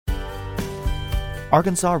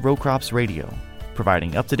Arkansas Row Crops Radio,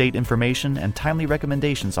 providing up-to-date information and timely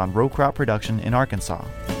recommendations on row crop production in Arkansas.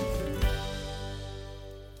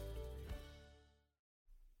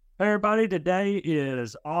 Hey everybody, today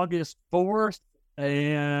is August 4th,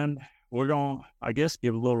 and we're going to, I guess,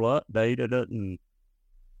 give a little update.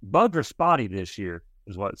 Bugs are spotty this year,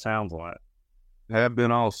 is what it sounds like. Have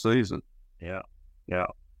been all season. Yeah.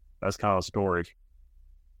 That's kind of a story.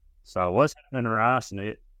 So what's happening to rice,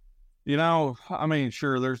 Nick? You know, I mean,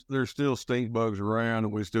 sure, there's still stink bugs around,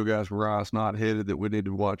 and we still got some rice not headed that we need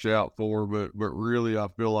to watch out for, but really I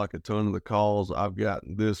feel like a ton of the calls I've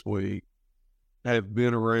gotten this week have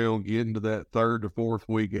been around getting to that third to fourth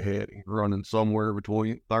week of heading, running somewhere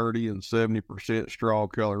between 30 and 70% straw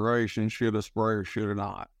coloration. Should I spray or should I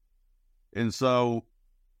not? And so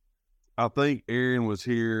I think Aaron was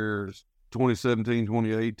here 2017,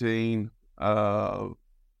 2018,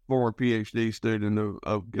 former PhD student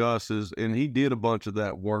of Gus's, and he did a bunch of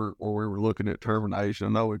that work where we were looking at termination. I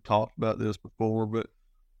know we've talked about this before, but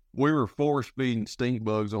we were force feeding stink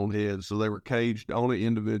bugs on heads, so they were caged on an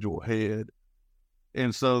individual head.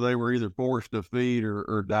 And so they were either forced to feed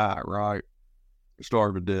or die, right?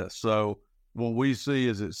 Starve to death. So what we see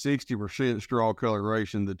is at 60% straw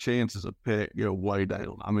coloration, the chances of peck go way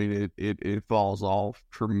down. I mean, it falls off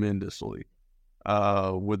tremendously.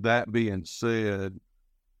 With that being said,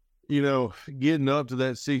 you know, getting up to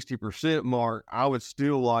that 60% mark, I would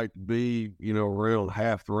still like to be, you know, around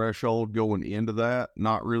half threshold going into that.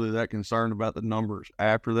 Not really that concerned about the numbers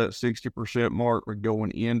after that 60% mark, but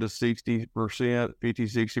going into 60%,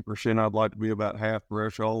 50-60%, I'd like to be about half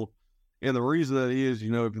threshold. And the reason that is,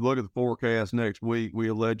 you know, if you look at the forecast next week, we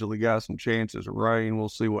allegedly got some chances of rain. We'll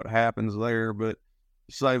see what happens there. But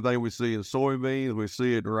same thing we see in soybeans, we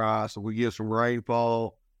see it in rice. If we get some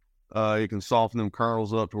rainfall, it can soften them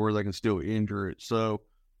kernels up to where they can still injure it. So,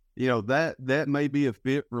 you know, that may be a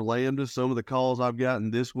fit for Lambda. Some of the calls I've gotten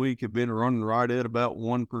this week have been running right at about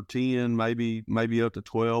 1 per 10, maybe up to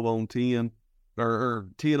 12 on 10, or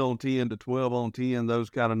 10 on 10 to 12 on 10, those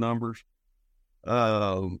kind of numbers.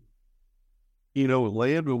 You know,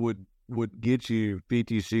 Lambda would get you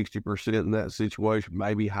 50-60% in that situation,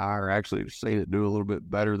 maybe higher. Actually, I've seen it do a little bit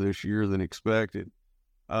better this year than expected.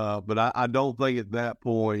 But I don't think at that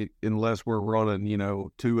point, unless we're running, you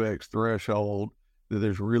know, 2x threshold, that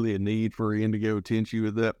there's really a need for indigo tissue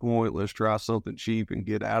at that point. Let's try something cheap and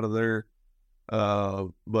get out of there.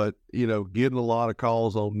 But, you know, getting a lot of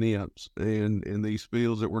calls on nymphs and in these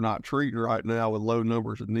fields that we're not treating right now with low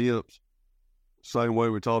numbers of nymphs, same way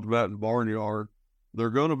we talked about in the barnyard, they're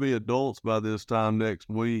going to be adults by this time next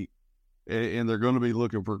week. And they're going to be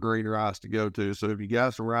looking for green rice to go to. So if you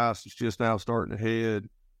got some rice that's just now starting to head,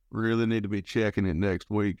 really need to be checking it next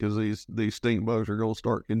week, because these stink bugs are going to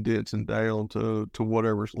start condensing down to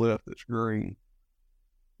whatever's left that's green.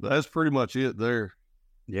 That's pretty much it there.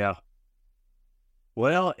 Yeah.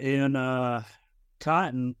 Well, in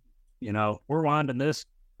cotton, you know, we're winding this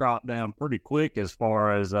crop down pretty quick as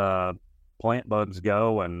far as plant bugs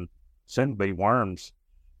go, and soon to be worms.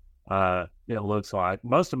 It looks like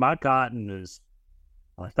most of my cotton is,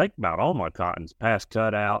 I think about all my cotton's past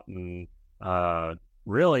cutout, and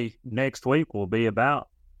really next week will be about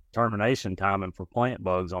termination timing for plant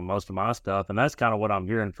bugs on most of my stuff, and that's kind of what I'm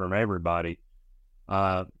hearing from everybody.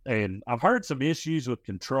 And I've heard some issues with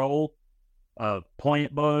control of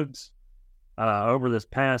plant bugs over this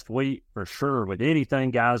past week for sure with anything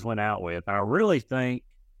guys went out with. I really think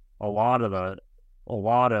a lot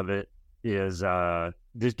of it is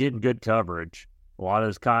just getting good coverage. A lot of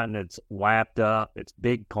this cotton, it's lapped up. It's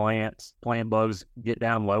big plants. Plant bugs get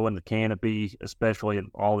down low in the canopy, especially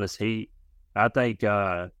in all this heat. I think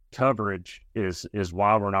coverage is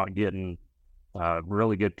why we're not getting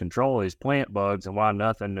really good control of these plant bugs, and why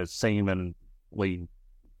nothing is seemingly, you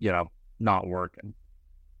know, not working.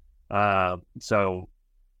 So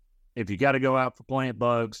if you got to go out for plant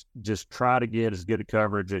bugs, just try to get as good a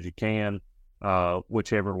coverage as you can,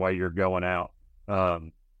 whichever way you're going out.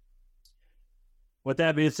 With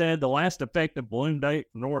that being said, the last effective bloom date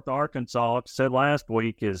for North Arkansas, like I said last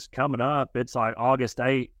week, is coming up. It's like August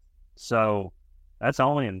 8th. So that's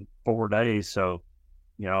only in 4 days. So,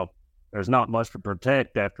 you know, there's not much to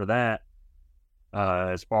protect after that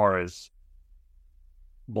as far as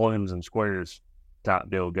blooms and squares type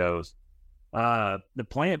deal goes. The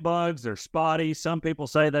plant bugs, they're spotty. Some people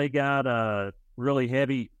say they got really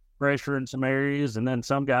heavy pressure in some areas, and then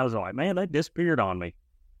some guys are like, man, they disappeared on me.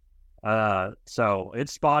 So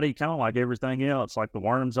it's spotty, kind of like everything else, like the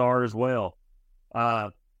worms are as well.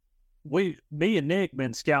 Me and Nick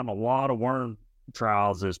been scouting a lot of worm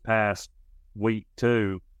trials this past week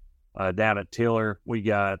too, down at Tiller. We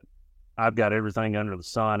got I've got everything under the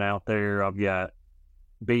sun out there. I've got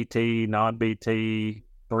BT, non-BT,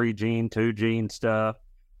 3-gene, 2-gene stuff.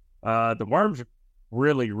 The worms are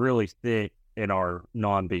really, really thick in our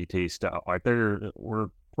non-BT stuff. Like we're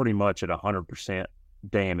pretty much at 100%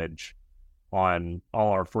 damage on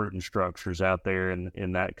all our fruiting structures out there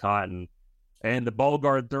in that cotton. And the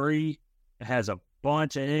Bollworms 3 has a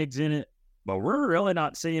bunch of eggs in it, but we're really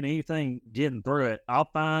not seeing anything getting through it. I'll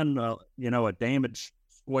find, a damaged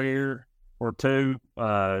square or two,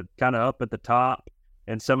 kind of up at the top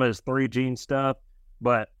and some of this 3-gene stuff,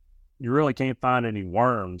 but you really can't find any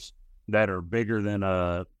worms that are bigger than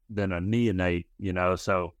a neonate,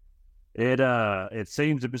 so it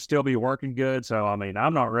seems to still be working good. So, I mean,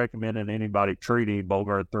 I'm not recommending anybody treating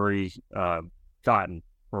Bollworms 3 cotton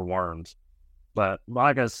for worms. But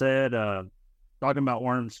like I said, talking about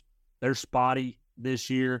worms, they're spotty this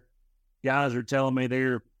year. Guys are telling me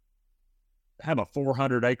they have a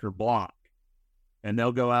 400-acre block, and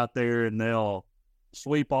they'll go out there and they'll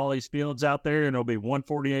sweep all these fields out there, and it'll be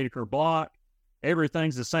 148-acre block.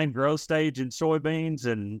 Everything's the same growth stage in soybeans,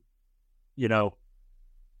 and,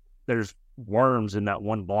 there's worms in that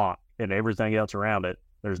one block, and everything else around it,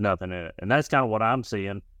 there's nothing in it. And that's kind of what I'm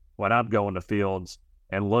seeing when I'm going to fields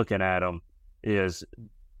and looking at them, is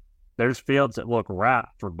there's fields that look ripe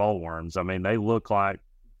for bollworms. I mean, they look like,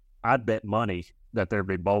 I'd bet money that there'd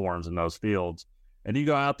be bollworms in those fields. And you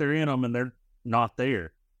go out there in them, and they're not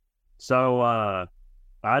there. So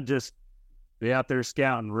I'd just be out there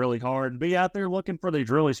scouting really hard and be out there looking for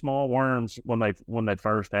these really small worms when they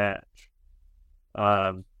first hatch.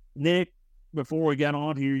 Nick, before we got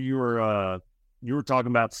on here, you were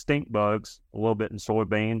talking about stink bugs a little bit in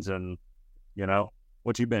soybeans, and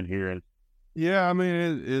what you've been hearing. Yeah, I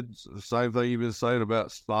mean, it's the same thing you've been saying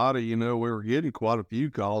about spotty. We were getting quite a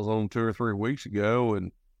few calls on 2 or 3 weeks ago,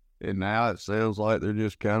 and now it sounds like they're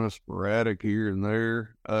just kind of sporadic here and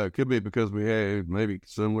there. It could be because we have maybe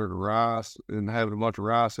similar to rice and having a bunch of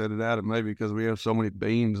rice headed out, and maybe because we have so many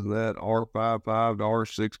beans in that R55 to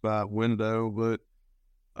R65 window. But,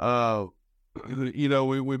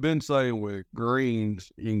 we've been saying with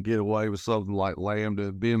greens, you can get away with something like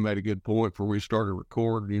lambda. Ben made a good point before we started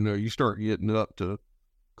recording. You start getting up to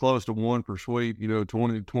close to 1 per sweep, 20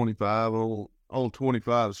 to 25 on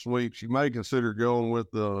 25 sweeps. You may consider going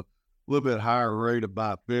with a little bit higher rate of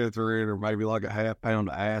bifenthrin, or maybe like a half pound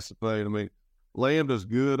of acephate. I mean, lambda's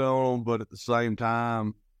good on them, but at the same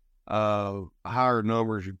time, higher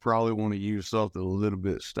numbers, you probably want to use something a little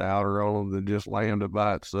bit stouter on them than just lambda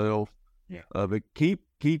by itself. Yeah. But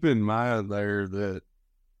keep in mind there that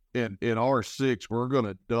in R6, we're going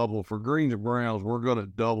to double, for greens and browns, we're going to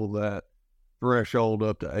double that threshold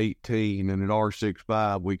up to 18, and in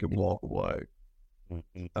R65, we can walk away.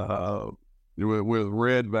 With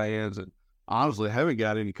red vans, and honestly, I haven't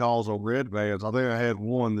got any calls on red vans. I think I had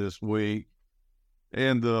one this week,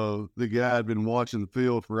 and the guy had been watching the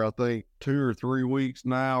field for, I think, 2 or 3 weeks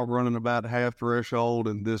now, running about half threshold,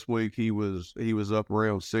 and this week he was up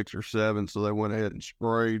around 6 or 7, so they went ahead and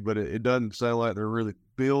sprayed. But it doesn't sound like they're really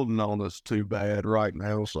building on us too bad right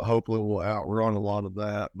now, so hopefully we'll outrun a lot of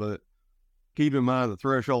that. But keep in mind the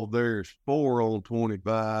threshold there is 4 on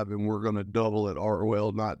 25, and we're going to double at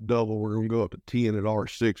not double, we're going to go up to 10 at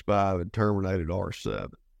R65 and terminate at R7.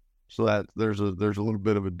 So that there's a little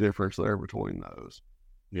bit of a difference there between those.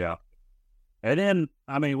 Yeah. And then,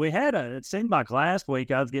 I mean, it seemed like last week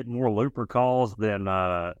I was getting more looper calls than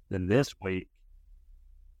this week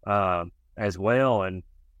as well. And,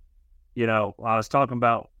 I was talking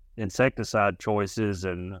about insecticide choices,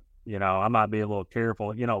 and, I might be a little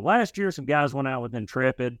careful. Last year some guys went out with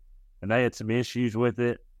Intrepid, and they had some issues with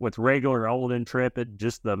it, with regular old Intrepid,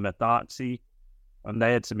 just the methoxy. And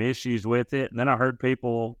they had some issues with it. And then I heard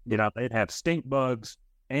people, they'd have stink bugs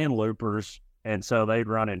and loopers, and so they'd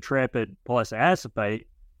run Intrepid plus acephate.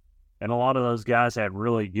 And a lot of those guys had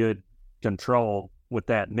really good control with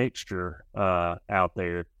that mixture out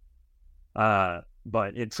there.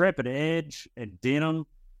 But Intrepid Edge and Denim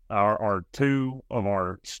are 2 of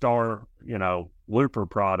our star, looper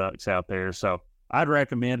products out there. So I'd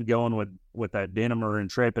recommend going with that Denim or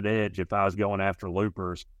Intrepid Edge if I was going after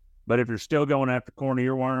loopers. But if you're still going after corn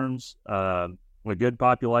earworms, with good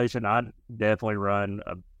population, I'd definitely run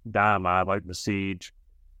a diamide like Besiege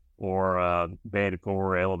or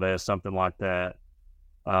Bandicore, Elevest, something like that,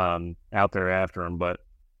 out there after them. But,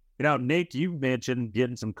 Nick, you mentioned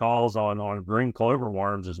getting some calls on green clover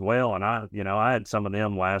worms as well, and I had some of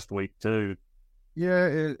them last week too.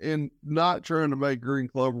 Yeah, and not trying to make green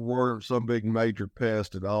clover worms some big major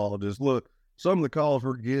pest at all. Just look, some of the calls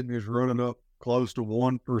we're getting is running up close to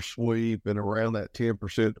 1 per sweep and around that 10%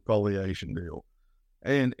 defoliation deal.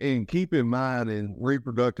 And keep in mind, in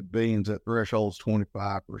reproductive beans, that threshold's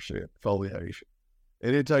 25% foliation.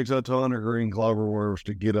 And it takes a ton of green clover worms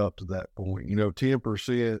to get up to that point.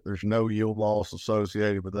 10%, there's no yield loss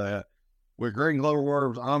associated with that. With green clover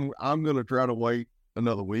worms, I'm going to try to wait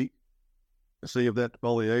another week to see if that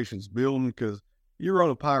foliation's building, because you run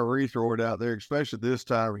a pyrethroid out there, especially this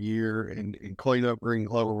time of year, and clean up green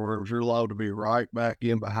clover worms, you're allowed to be right back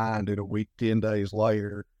in behind it a week, 10 days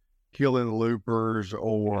later, killing the loopers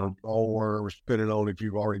or bollworms, depending on if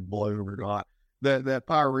you've already bloomed or not. That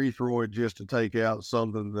pyrethroid, just to take out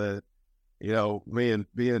something that, me and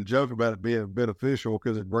being joking about it being beneficial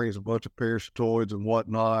because it brings a bunch of parasitoids and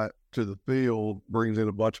whatnot to the field, brings in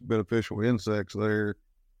a bunch of beneficial insects there.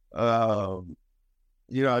 I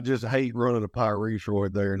just hate running a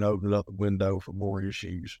pyrethroid there and opening up the window for more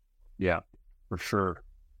issues. Yeah, for sure.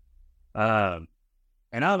 And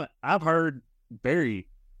I've heard very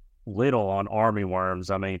little on armyworms.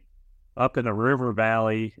 I mean, up in the river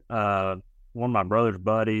valley, one of my brother's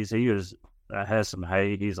buddies, he has some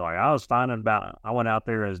hay. He's like, I went out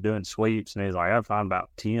there and was doing sweeps, and he's like, I found about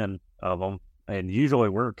 10 of them. And usually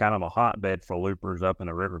we're kind of a hotbed for loopers up in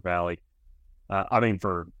the river valley.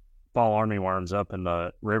 For fall armyworms up in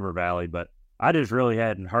the river valley, but I just really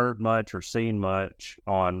hadn't heard much or seen much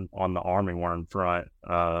on the armyworm front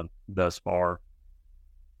thus far.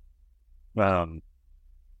 Have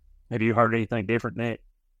you heard anything different, Nick?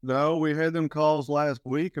 No, we had them calls last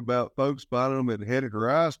week about folks finding them in headed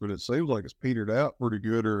rice, but it seems like it's petered out pretty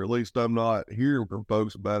good, or at least I'm not hearing from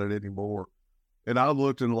folks about it anymore. And I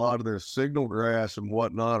looked in a lot of their signal grass and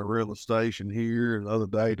whatnot around the station here, and the other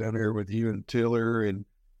day down here with you and Tiller, and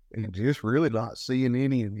just really not seeing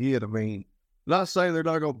any yet. I mean, not saying they're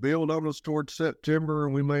not going to build on us towards September,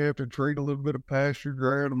 and we may have to treat a little bit of pasture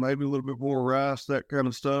ground and maybe a little bit more rice, that kind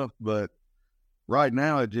of stuff. But right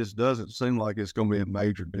now, it just doesn't seem like it's going to be a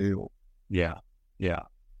major deal. Yeah.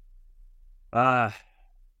 But,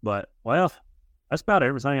 well, that's about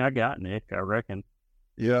everything I got, Nick, I reckon.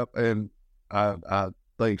 Yep, and I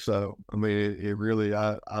think so. I mean, it really,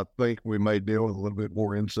 I think we may deal with a little bit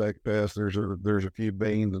more insect pests. There's a few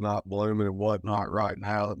beans not blooming and whatnot right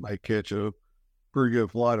now that may catch a pretty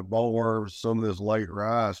good flight of bollworms, some of this late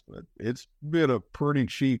rice, but it's been a pretty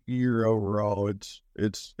cheap year overall.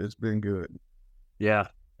 It's been good. Yeah.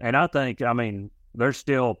 And I think, there's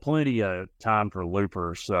still plenty of time for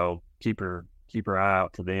loopers, so keep your eye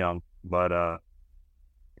out to them. But,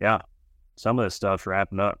 yeah. Some of this stuff's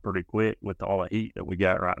wrapping up pretty quick with all the heat that we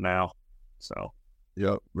got right now. So,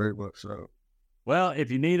 yep, very much so. Well, if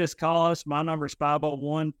you need us, call us. My number is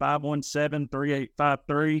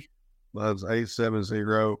 501-517-3853. Mine's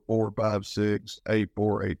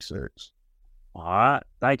 870-456-8486. All right.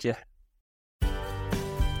 Thank you.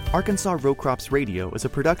 Arkansas Row Crops Radio is a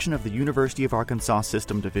production of the University of Arkansas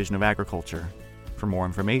System Division of Agriculture. For more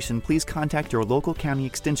information, please contact your local county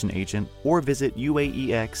extension agent or visit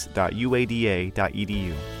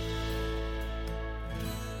uaex.uada.edu.